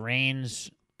this is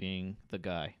Reigns... being the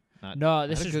guy.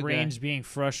 This is Reigns being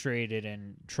frustrated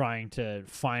and trying to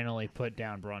finally put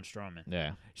down Braun Strowman.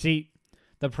 Yeah. See,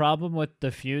 the problem with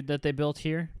the feud that they built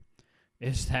here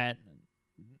is that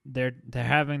they're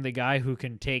having the guy who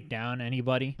can take down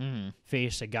anybody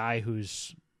face a guy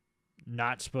who's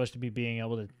not supposed to be being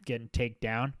able to take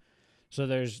down. So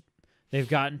they've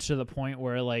gotten to the point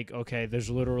where like, okay, there's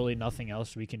literally nothing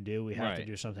else we can do. We have to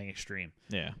do something extreme.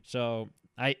 Yeah. So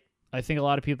I think a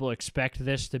lot of people expect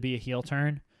this to be a heel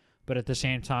turn. But at the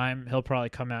same time, he'll probably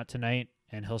come out tonight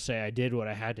and he'll say, I did what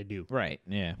I had to do. Right,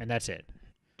 yeah. And that's it.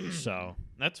 So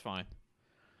that's fine.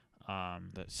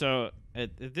 So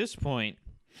at this point,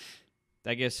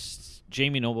 I guess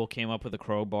Jamie Noble came up with a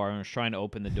crowbar and was trying to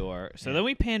open the door. So then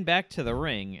we pan back to the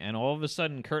ring, and all of a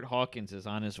sudden, Kurt Hawkins is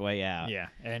on his way out. Yeah,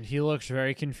 and he looks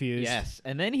very confused. Yes,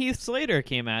 and then Heath Slater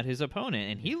came out, his opponent,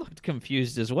 and he looked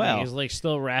confused as well. He's like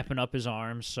still wrapping up his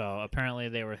arms, so apparently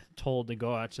they were told to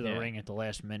go out to the ring at the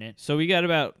last minute. So we got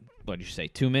about, what did you say,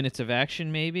 2 minutes of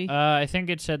action maybe? I think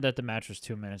it said that the match was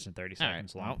 2 minutes and 30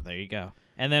 seconds long. Well, there you go.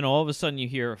 And then all of a sudden you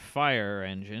hear fire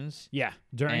engines. Yeah,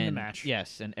 during the match.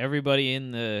 Yes, and everybody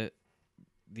in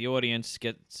the audience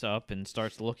gets up and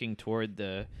starts looking toward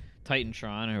the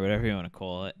Titantron or whatever you want to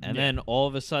call it. And then all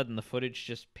of a sudden the footage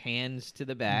just pans to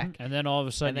the back. And then all of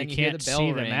a sudden you can't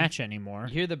see the match anymore.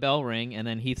 You hear the bell ring, and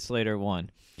then Heath Slater won.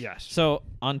 Yes. So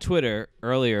on Twitter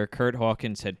earlier, Kurt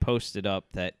Hawkins had posted up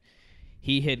that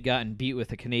he had gotten beat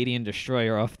with a Canadian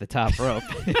destroyer off the top rope.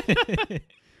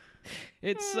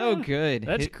 It's so good.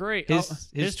 That's great.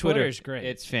 His Twitter is great.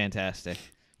 It's fantastic.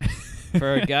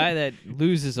 For a guy that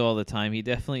loses all the time, he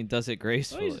definitely does it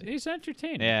gracefully. Well, he's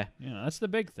entertaining. Yeah, that's the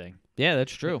big thing. Yeah,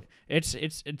 that's true.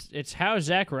 It's how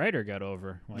Zack Ryder got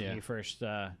over when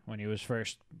he was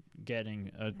first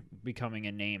becoming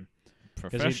a name.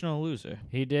 Professional loser.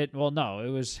 He did well. No, it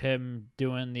was him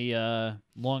doing the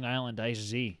Long Island Ice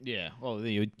Z. Yeah. Well,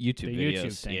 the YouTube videos.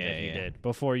 YouTube thing that he did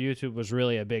before YouTube was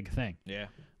really a big thing. Yeah.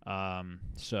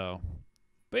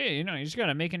 But yeah, you just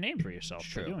gotta make a name for yourself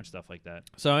by doing stuff like that.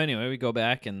 So anyway, we go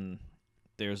back and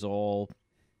there's all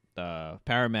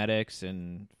paramedics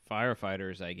and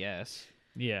firefighters, I guess.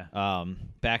 Yeah.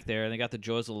 Back there, and they got the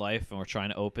jaws of life, and we're trying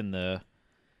to open the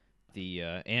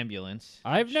ambulance.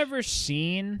 I've never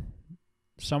seen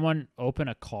someone open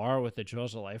a car with the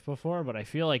jaws of life before, but I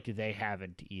feel like they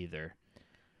haven't either.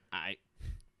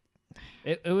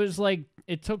 It was like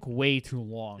it took way too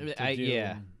long to do.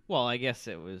 Yeah. Well, I guess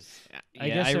it was. I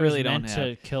guess it really was meant don't to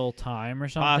have, kill time or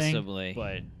something. possibly,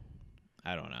 but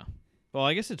I don't know. Well,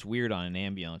 I guess it's weird on an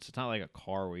ambulance. It's not like a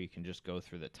car where you can just go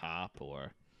through the top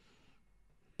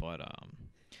But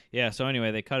yeah. So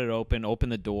anyway, they cut it open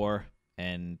the door,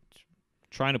 and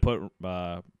trying to put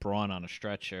Braun on a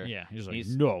stretcher. Yeah, he's like,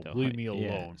 no, leave me alone.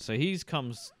 Yeah. So he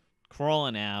comes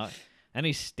crawling out. And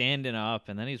he's standing up,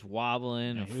 and then he's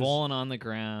wobbling and falling on the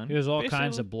ground. He was all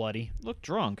kinds of bloody. Looked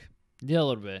drunk. Yeah, a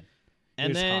little bit.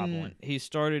 And then he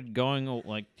started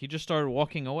going, he just started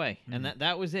walking away. And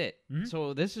that was it.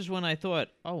 So this is when I thought,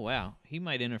 oh, wow, he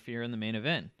might interfere in the main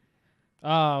event.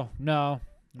 Oh, no.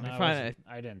 I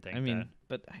didn't think that.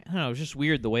 But I don't know, it was just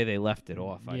weird the way they left it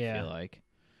off, I feel like.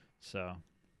 So,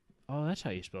 that's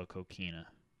how you spell coquina.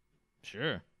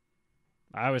 Sure.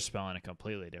 I was spelling it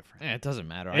completely different. Yeah, it doesn't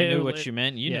matter. I knew what you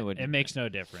meant. You knew what it makes no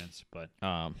difference. But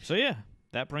so yeah,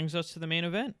 that brings us to the main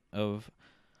event of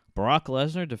Brock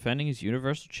Lesnar defending his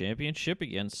Universal Championship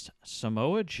against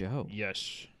Samoa Joe.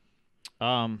 Yes.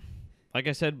 Like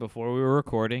I said before we were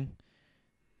recording,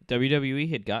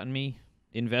 WWE had gotten me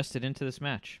invested into this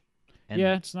match. And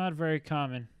yeah, it's not very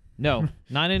common. No,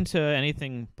 not into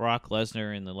anything Brock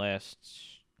Lesnar in the last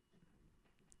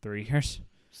 3 years.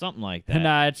 Something like that.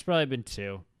 Nah, it's probably been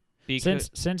 2.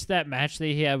 Since that match that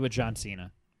he had with John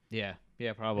Cena. Yeah,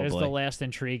 probably. It was the last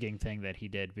intriguing thing that he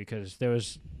did because there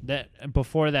was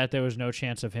before that there was no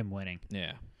chance of him winning.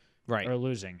 Yeah. Right. Or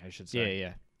losing, I should say.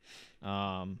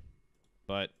 Yeah.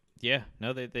 But yeah,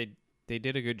 no, they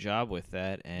did a good job with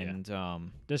that, and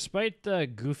despite the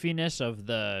goofiness of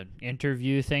the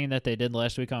interview thing that they did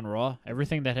last week on Raw,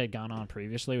 everything that had gone on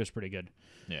previously was pretty good.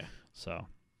 Yeah. So.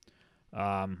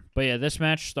 But yeah, this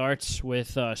match starts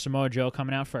with Samoa Joe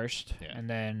coming out first, and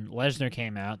then Lesnar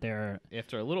came out there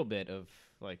after a little bit of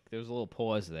there was a little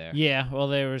pause there. Yeah, well,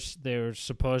 they were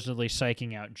supposedly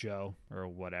psyching out Joe or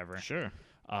whatever. Sure.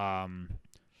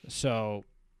 So,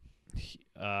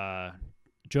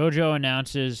 JoJo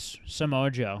announces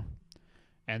Samoa Joe,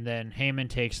 and then Heyman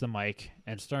takes the mic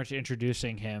and starts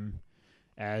introducing him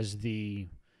as the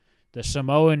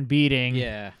Samoan beating.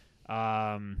 Yeah.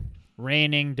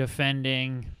 Reigning,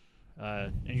 defending,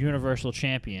 Universal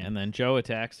Champion. And then Joe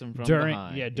attacks him from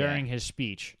behind. Yeah, during his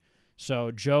speech. So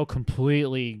Joe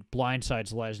completely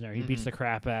blindsides Lesnar. He beats the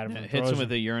crap out of him. Hits him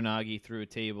with a Uranagi through a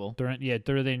table. Through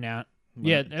the announce.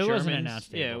 Yeah, it wasn't an announce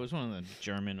table. Yeah, it was one of the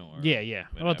German or Yeah.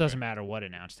 whatever. Well, it doesn't matter what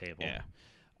announce table.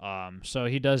 Yeah. So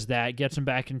he does that, gets him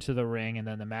back into the ring, and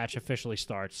then the match officially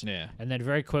starts. Yeah. And then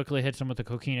very quickly hits him with the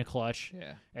coquina clutch.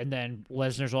 Yeah. And then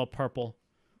Lesnar's all purple.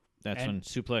 That's when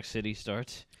Suplex City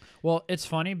starts. Well, it's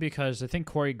funny because I think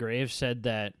Corey Graves said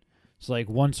that It's like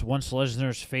once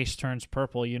Lesnar's face turns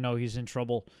purple, you know he's in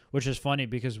trouble, which is funny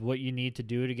because what you need to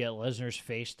do to get Lesnar's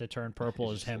face to turn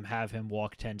purple is have him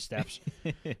walk 10 steps.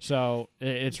 So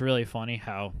it's really funny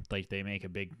how like they make a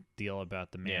big deal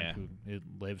about the man who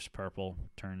lives purple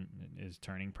is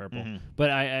turning purple. Mm-hmm. But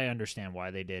I understand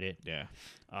why they did it. Yeah.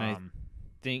 I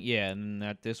think and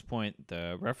at this point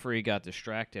the referee got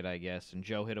distracted, I guess, and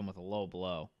Joe hit him with a low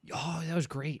blow. Oh, that was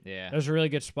great. Yeah. That was a really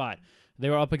good spot. They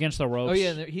were up against the ropes. Oh,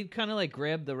 yeah, he kind of, like,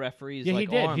 grabbed the referee's, he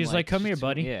did. arm. He's like, come here,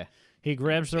 buddy. Yeah. He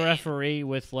grabs the referee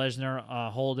with Lesnar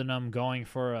holding him, going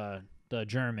for the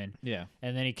German. Yeah.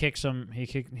 And then he kicks him. He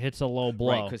hits a low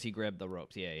blow. Right, because he grabbed the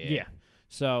ropes. Yeah.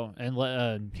 So, and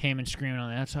Heyman screaming on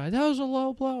the outside, that was a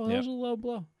low blow. That was a low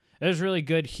blow. It was really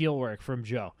good heel work from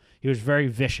Joe. He was very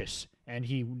vicious, and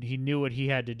he knew what he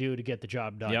had to do to get the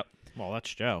job done. Yep. Well,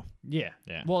 that's Joe. Yeah.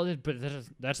 Well, but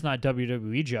that's not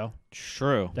WWE Joe.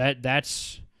 True.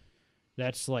 That's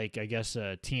like, I guess,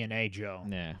 TNA Joe.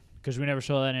 Yeah. Because we never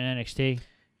saw that in NXT.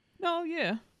 No,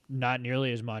 yeah. Not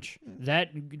nearly as much.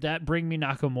 That Bring Me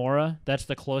Nakamura, that's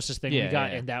the closest thing we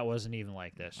got, and that wasn't even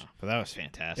like this. Oh, but that was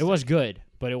fantastic. It was good,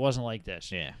 but it wasn't like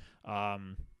this. Yeah.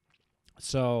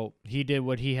 So he did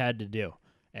what he had to do.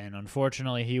 And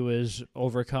unfortunately, he was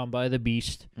overcome by the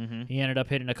beast. Mm-hmm. He ended up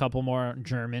hitting a couple more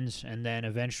Germans, and then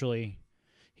eventually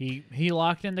he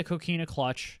locked in the Coquina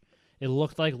clutch. It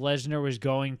looked like Lesnar was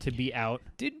going to be out.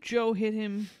 Did Joe hit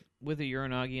him with a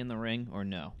Uranagi in the ring, or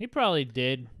no? He probably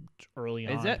did early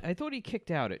on. I thought he kicked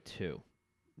out at 2.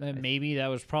 Maybe that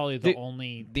was probably the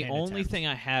only The only attempt. thing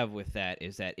I have with that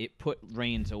is that it put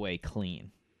Reigns away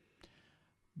clean.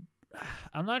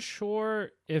 I'm not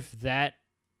sure if that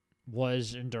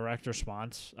was in direct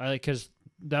response, because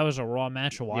that was a Raw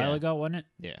match a while ago, wasn't it?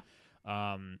 Yeah.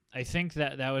 I think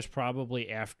that was probably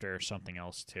after something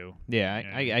else too. Yeah,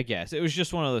 I guess it was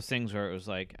just one of those things where it was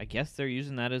like, I guess they're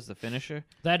using that as the finisher.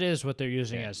 That is what they're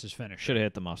using as his finisher. Should have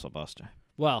hit the Muscle Buster.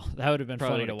 Well, that would have been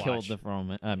Probably funny to watch. Killed the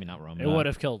Roman. I mean, not Roman. It would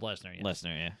have killed Lesnar. Yes.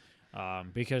 Lesnar, yeah.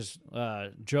 Because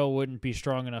Joe wouldn't be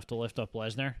strong enough to lift up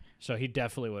Lesnar, so he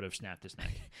definitely would have snapped his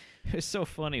neck. It was so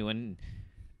funny when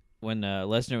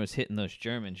Lesnar was hitting those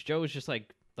Germans. Joe was just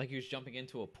like he was jumping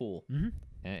into a pool. Mm-hmm.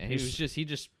 And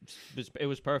it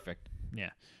was perfect. Yeah.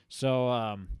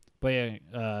 So,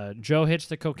 Joe hits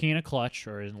the Coquina clutch,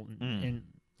 or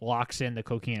locks in the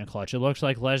Coquina clutch. It looks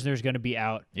like Lesnar's going to be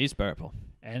out. He's purple.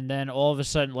 And then all of a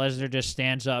sudden, Lesnar just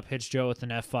stands up, hits Joe with an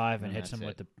F5, and hits him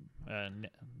with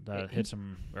hits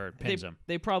him or pins him.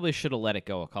 They probably should have let it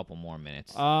go a couple more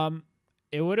minutes.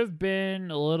 It would have been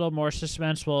a little more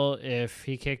suspenseful if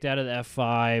he kicked out of the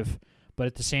F5, but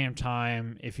at the same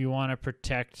time, if you want to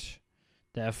protect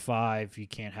the F5, you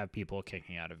can't have people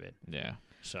kicking out of it. Yeah.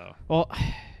 So. Well,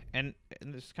 and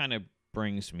this kind of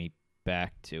brings me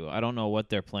back to, I don't know what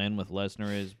their plan with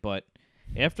Lesnar is, but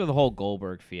after the whole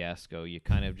Goldberg fiasco, you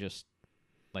kind of just,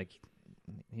 like,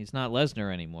 he's not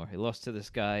Lesnar anymore. He lost to this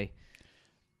guy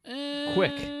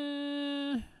quick.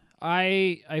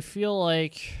 I feel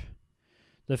like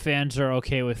the fans are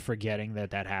okay with forgetting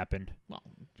that happened. Well,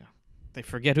 they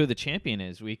forget who the champion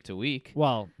is week to week.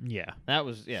 Well, yeah.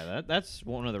 That's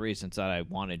one of the reasons that I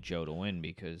wanted Joe to win,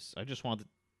 because I just want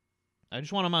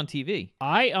him on TV.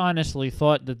 I honestly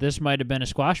thought that this might have been a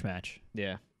squash match.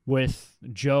 Yeah. With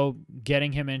Joe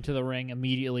getting him into the ring,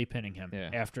 immediately pinning him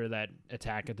after that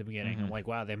attack at the beginning. Mm-hmm. I'm like,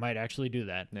 wow, they might actually do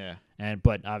that. Yeah.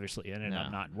 But obviously it ended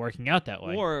up not working out that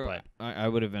way. Or I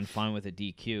would have been fine with a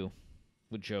DQ.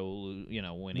 With Joe,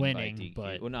 winning by DQ.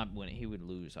 But not winning. He would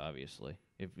lose, obviously,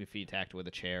 if he attacked with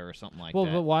a chair or something like that.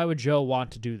 Well, but why would Joe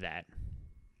want to do that?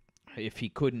 If he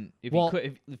couldn't, if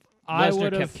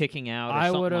Lesnar kept kicking out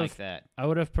or something like that. I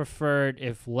would have preferred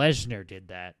if Lesnar did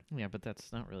that. Yeah, but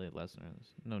that's not really Lesnar.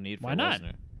 There's no need for Why not?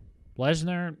 Lesnar.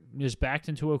 Lesnar is backed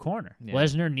into a corner. Yeah.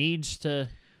 Lesnar needs to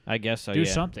I guess so, do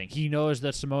something. He knows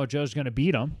that Samoa Joe's going to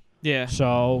beat him. Yeah.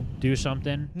 So do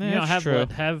something. Yeah, have true.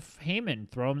 Have Heyman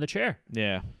throw him the chair.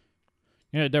 Yeah.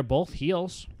 They're both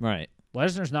heels. Right.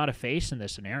 Lesnar's not a face in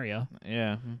this scenario.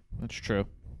 Yeah, that's true.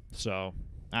 So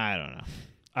I don't know.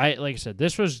 Like I said,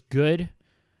 this was good,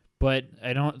 but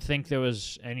I don't think there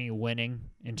was any winning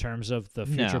in terms of the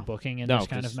future booking in this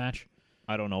kind of match.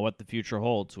 I don't know what the future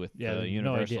holds with the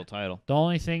Universal title. The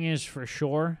only thing is for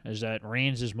sure is that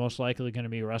Reigns is most likely going to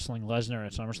be wrestling Lesnar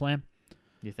at SummerSlam.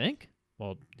 You think?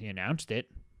 Well, he announced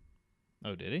it.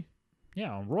 Oh, did he?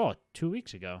 Yeah, on Raw 2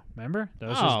 weeks ago. Remember? That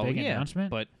was his big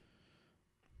announcement.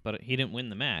 But he didn't win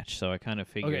the match, so I kind of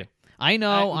figured. Okay. I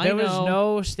know. There was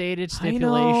no stated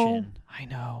stipulation. I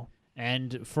know.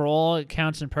 And for all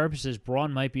accounts and purposes,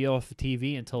 Braun might be off the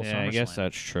TV until SummerSlam. I guess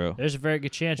that's true. There's a very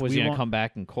good chance. Was he going to come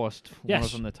back and cost one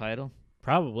of them the title?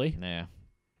 Probably. Yeah.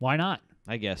 Why not?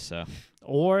 I guess so.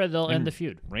 Or they'll end the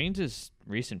feud. Reigns'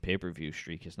 recent pay-per-view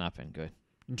streak has not been good.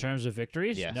 In terms of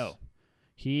victories? Yes. No.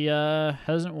 He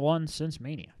hasn't won since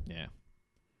Mania. Yeah.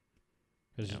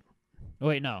 Yep. Oh,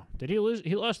 wait, no. Did he lose?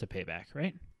 He lost at Payback,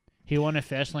 right? He won at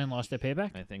Fastlane, lost at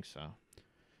Payback? I think so.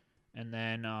 And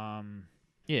then,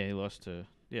 yeah, he lost to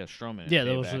Strowman. Yeah,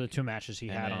 those were the two matches he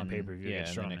had on pay-per-view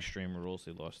against Strowman. And then Extreme Rules,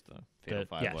 he lost the Fatal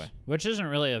 5-Way. Yes, which isn't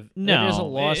really a... No, it is a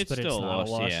loss, it's but still it's not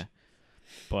a loss. Yeah.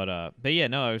 But yeah,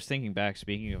 no, I was thinking back,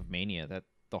 speaking of Mania, that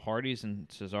the Hardys and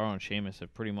Cesaro and Sheamus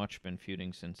have pretty much been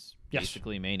feuding since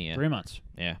basically Mania. 3 months.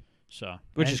 Yeah. So,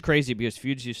 which is crazy because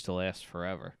feuds used to last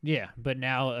forever. Yeah, but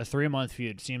now a 3-month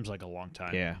feud seems like a long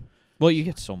time. Yeah. Well, you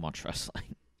get so much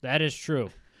wrestling. That is true.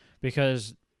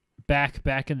 Because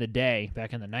back in the day,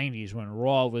 back in the 90s, when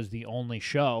Raw was the only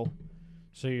show,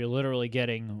 so you're literally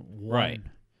getting one. Right.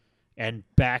 And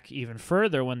back even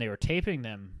further when they were taping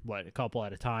them, a couple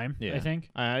at a time, I think?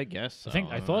 I guess so.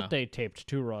 I thought they taped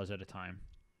 2 Raws at a time.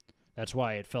 That's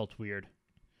why it felt weird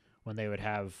when they would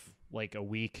have, like, a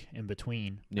week in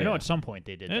between. Yeah. I know at some point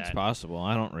they did that. It's possible.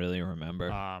 I don't really remember.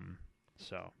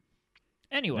 So,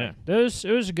 anyway, it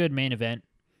was a good main event.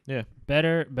 Yeah.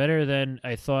 Better than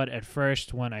I thought at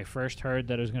first when I first heard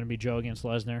that it was going to be Joe against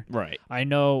Lesnar. Right. I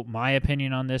know my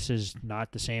opinion on this is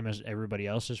not the same as everybody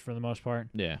else's for the most part.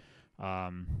 Yeah.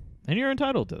 And you're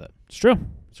entitled to that. It's true.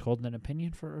 It's called an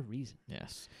opinion for a reason.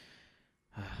 Yes.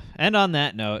 And on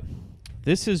that note,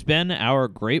 this has been our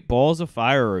Great Balls of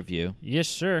Fire review. Yes,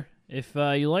 sir. If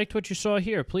you liked what you saw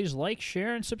here, please like,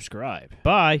 share, and subscribe.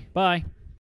 Bye. Bye.